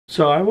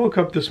So I woke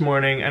up this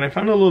morning and I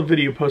found a little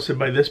video posted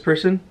by this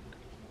person,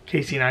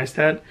 Casey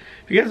Neistat.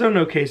 If you guys don't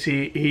know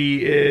Casey,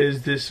 he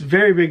is this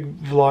very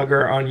big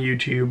vlogger on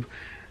YouTube.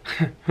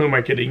 Who am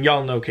I kidding?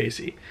 Y'all know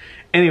Casey.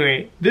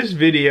 Anyway, this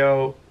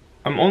video,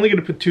 I'm only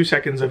gonna put 2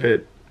 seconds of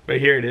it, but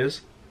here it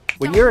is.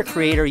 When you're a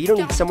creator, you don't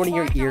need someone in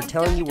your ear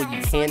telling you what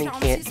you can and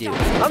can't do.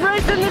 I'm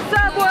racing the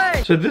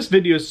subway! So this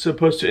video is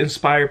supposed to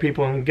inspire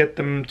people and get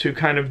them to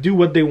kind of do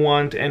what they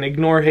want and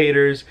ignore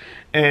haters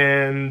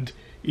and,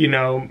 you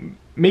know,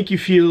 make you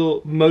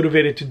feel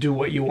motivated to do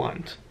what you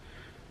want.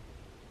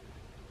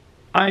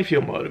 I feel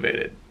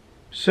motivated.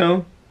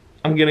 So,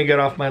 I'm gonna get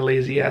off my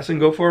lazy ass and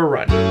go for a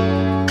run.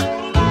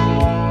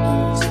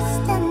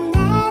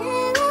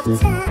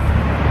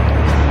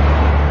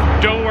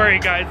 Don't worry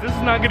guys, this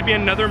is not gonna be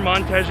another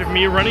montage of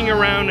me running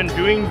around and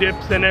doing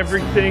dips and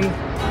everything.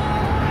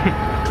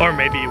 Or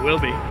maybe it will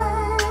be.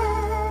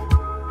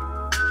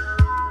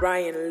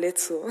 Ryan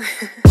Little.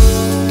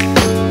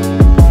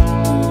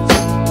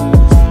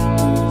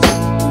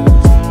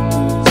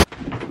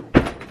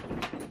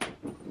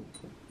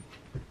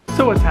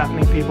 So what's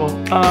happening, people?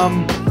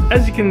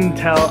 As you can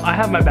tell, I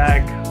have my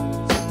bag,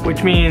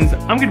 which means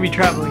I'm gonna be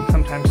traveling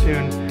sometime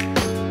soon.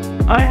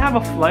 I have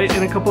a flight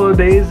in a couple of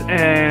days,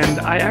 and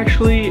I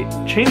actually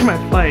changed my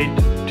flight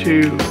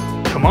to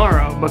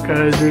tomorrow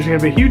because there's gonna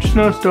be a huge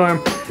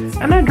snowstorm,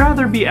 and I'd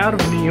rather be out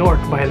of New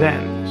York by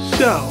then.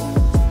 So,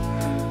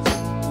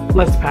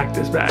 let's pack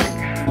this bag.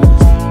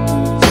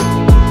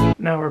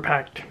 Now we're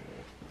packed.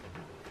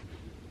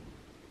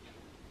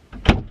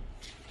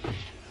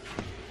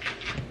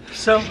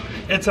 So,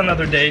 it's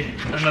another day,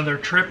 another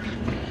trip.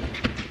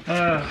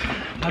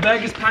 My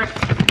bag is packed,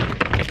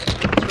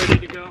 it's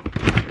ready to go.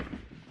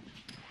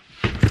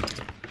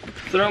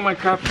 Throw my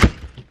crap,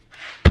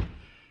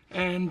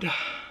 and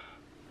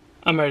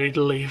I'm ready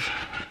to leave.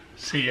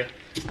 See ya.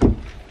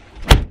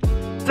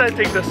 So I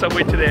take the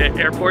subway to the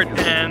airport,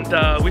 and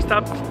we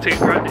stopped to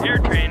grab the air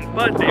train,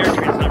 but the air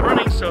train's not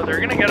running, so they're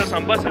gonna get us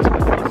on buses, but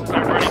the buses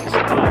aren't running,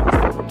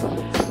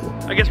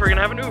 so I guess we're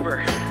gonna have an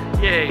Uber.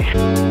 Yay.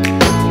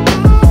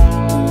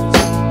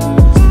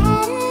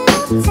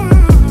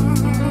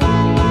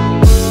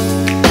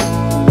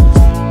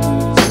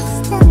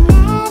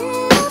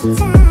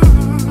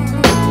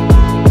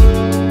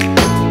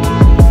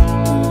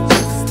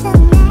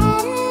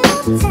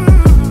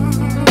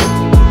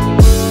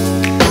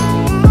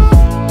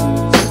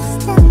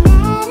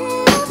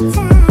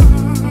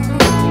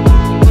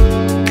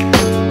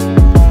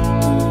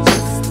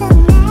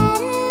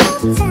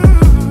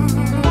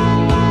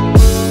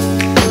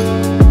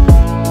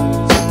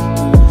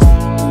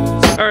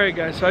 Alright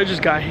guys, so I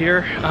just got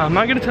here. I'm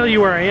not gonna tell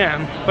you where I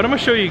am, but I'm gonna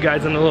show you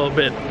guys in a little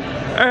bit.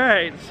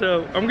 Alright,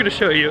 so I'm gonna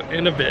show you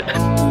in a bit.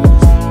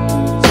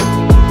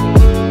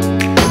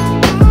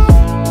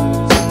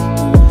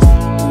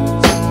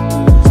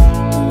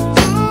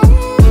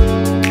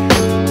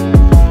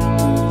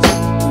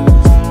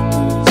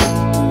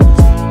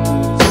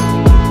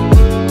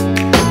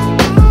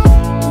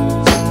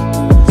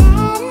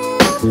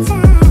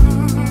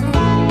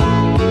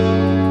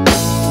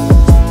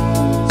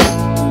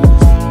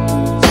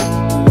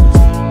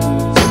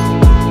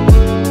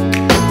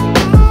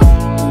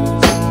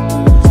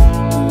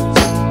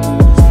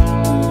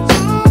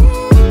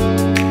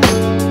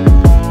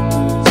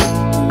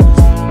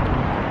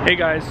 Hey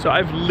guys, so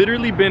I've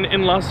literally been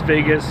in Las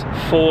Vegas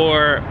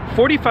for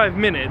 45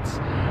 minutes.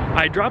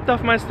 I dropped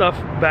off my stuff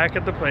back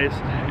at the place,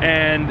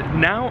 and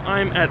now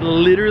I'm at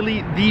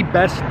literally the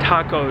best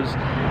tacos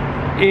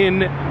in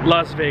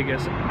Las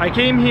Vegas. I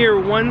came here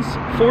once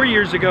 4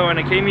 years ago, and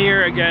I came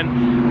here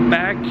again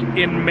back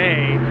in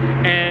May,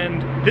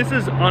 and this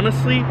is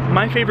honestly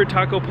my favorite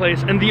taco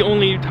place and the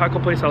only taco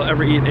place I'll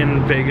ever eat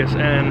in Vegas,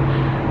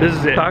 and this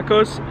is it.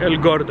 Tacos El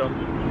Gordo.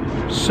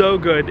 So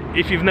good.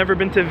 If you've never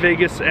been to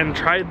Vegas and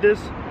tried this,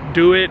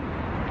 do it.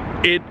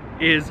 It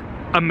is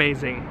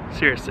amazing.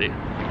 Seriously.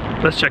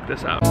 Let's check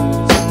this out.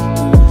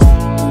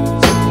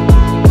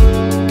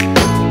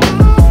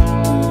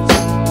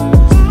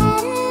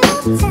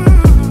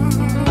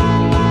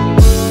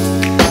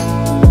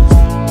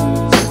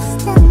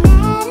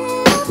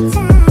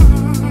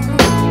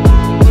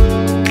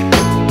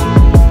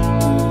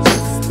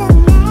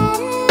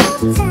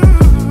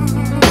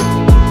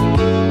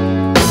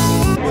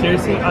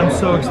 Seriously, I'm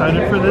so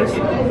excited for this.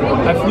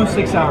 I flew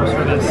 6 hours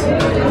for this.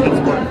 It's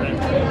worth it.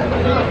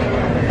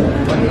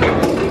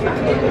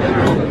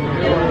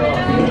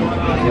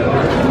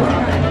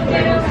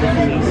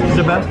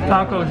 The best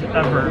tacos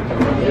ever.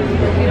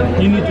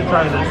 You need to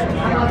try this.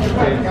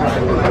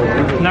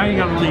 Now you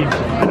gotta leave.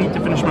 I need to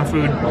finish my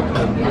food.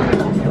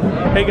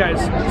 Hey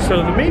guys,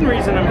 so the main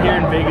reason I'm here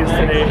in Vegas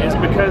today is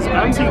because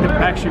I'm seeing the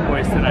Backstreet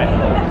Boys tonight.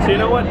 So you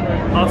know what?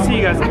 I'll see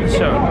you guys at the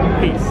show.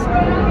 Peace.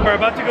 We're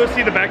about to go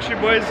see the Backstreet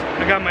Boys.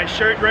 I got my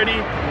shirt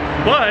ready,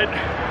 but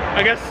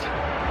I guess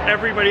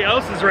everybody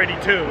else is ready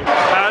too.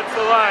 That's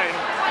the line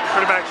for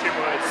the Backstreet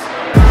Boys.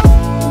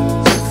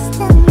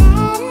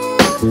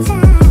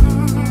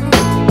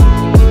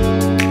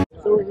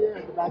 So we're here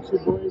at the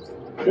Backstreet Boys.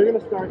 They're gonna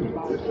start in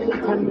about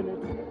 10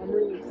 minutes. I'm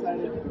really excited.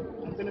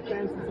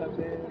 fan since I've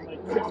been like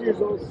 6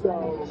 years old,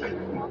 so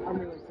I'm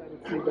really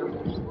excited to see them.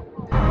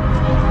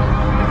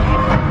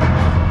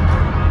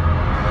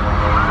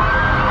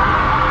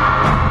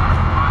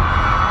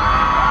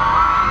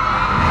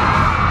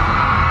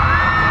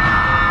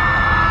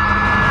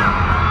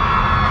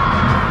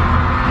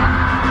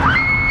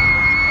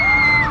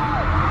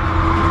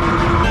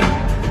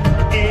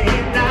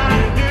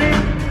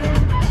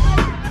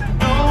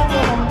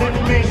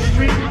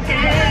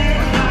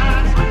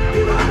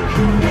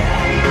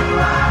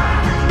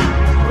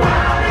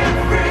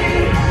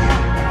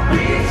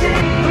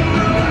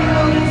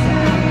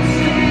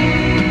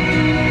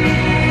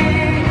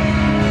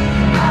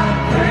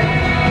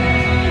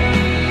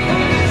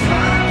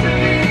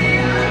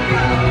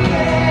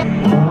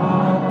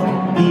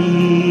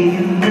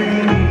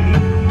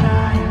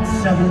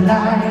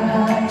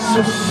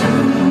 So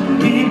soon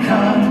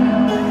become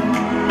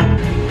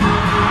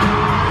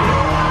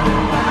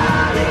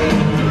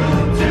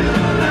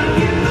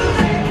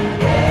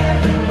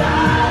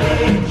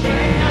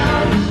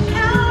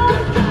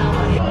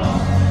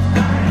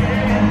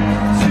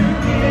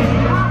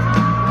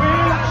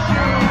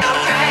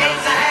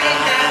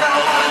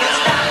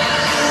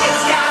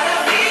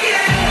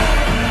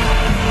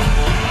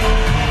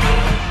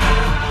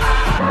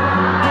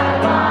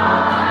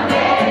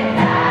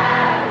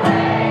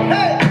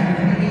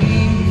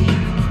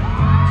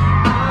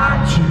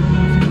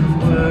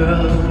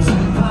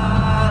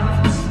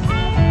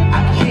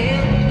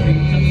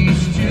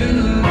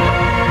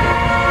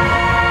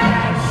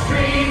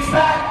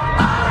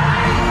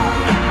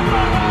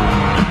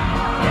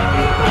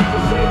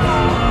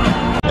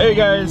Hey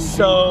guys,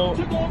 so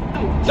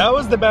that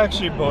was the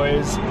Backstreet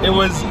Boys. It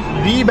was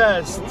the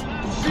best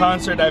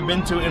concert I've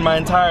been to in my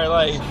entire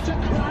life.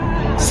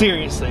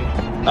 Seriously.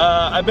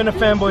 I've been a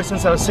fanboy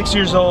since I was 6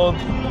 years old.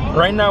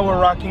 Right now we're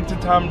rocking to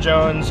Tom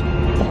Jones.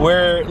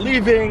 We're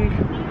leaving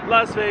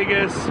Las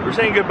Vegas. We're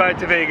saying goodbye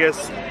to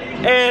Vegas.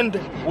 And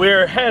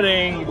we're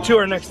heading to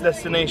our next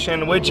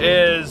destination, which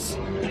is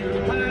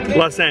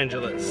Los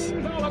Angeles.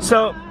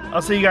 So,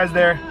 I'll see you guys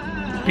there.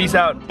 Peace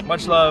out.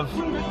 Much love.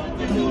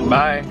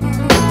 Bye.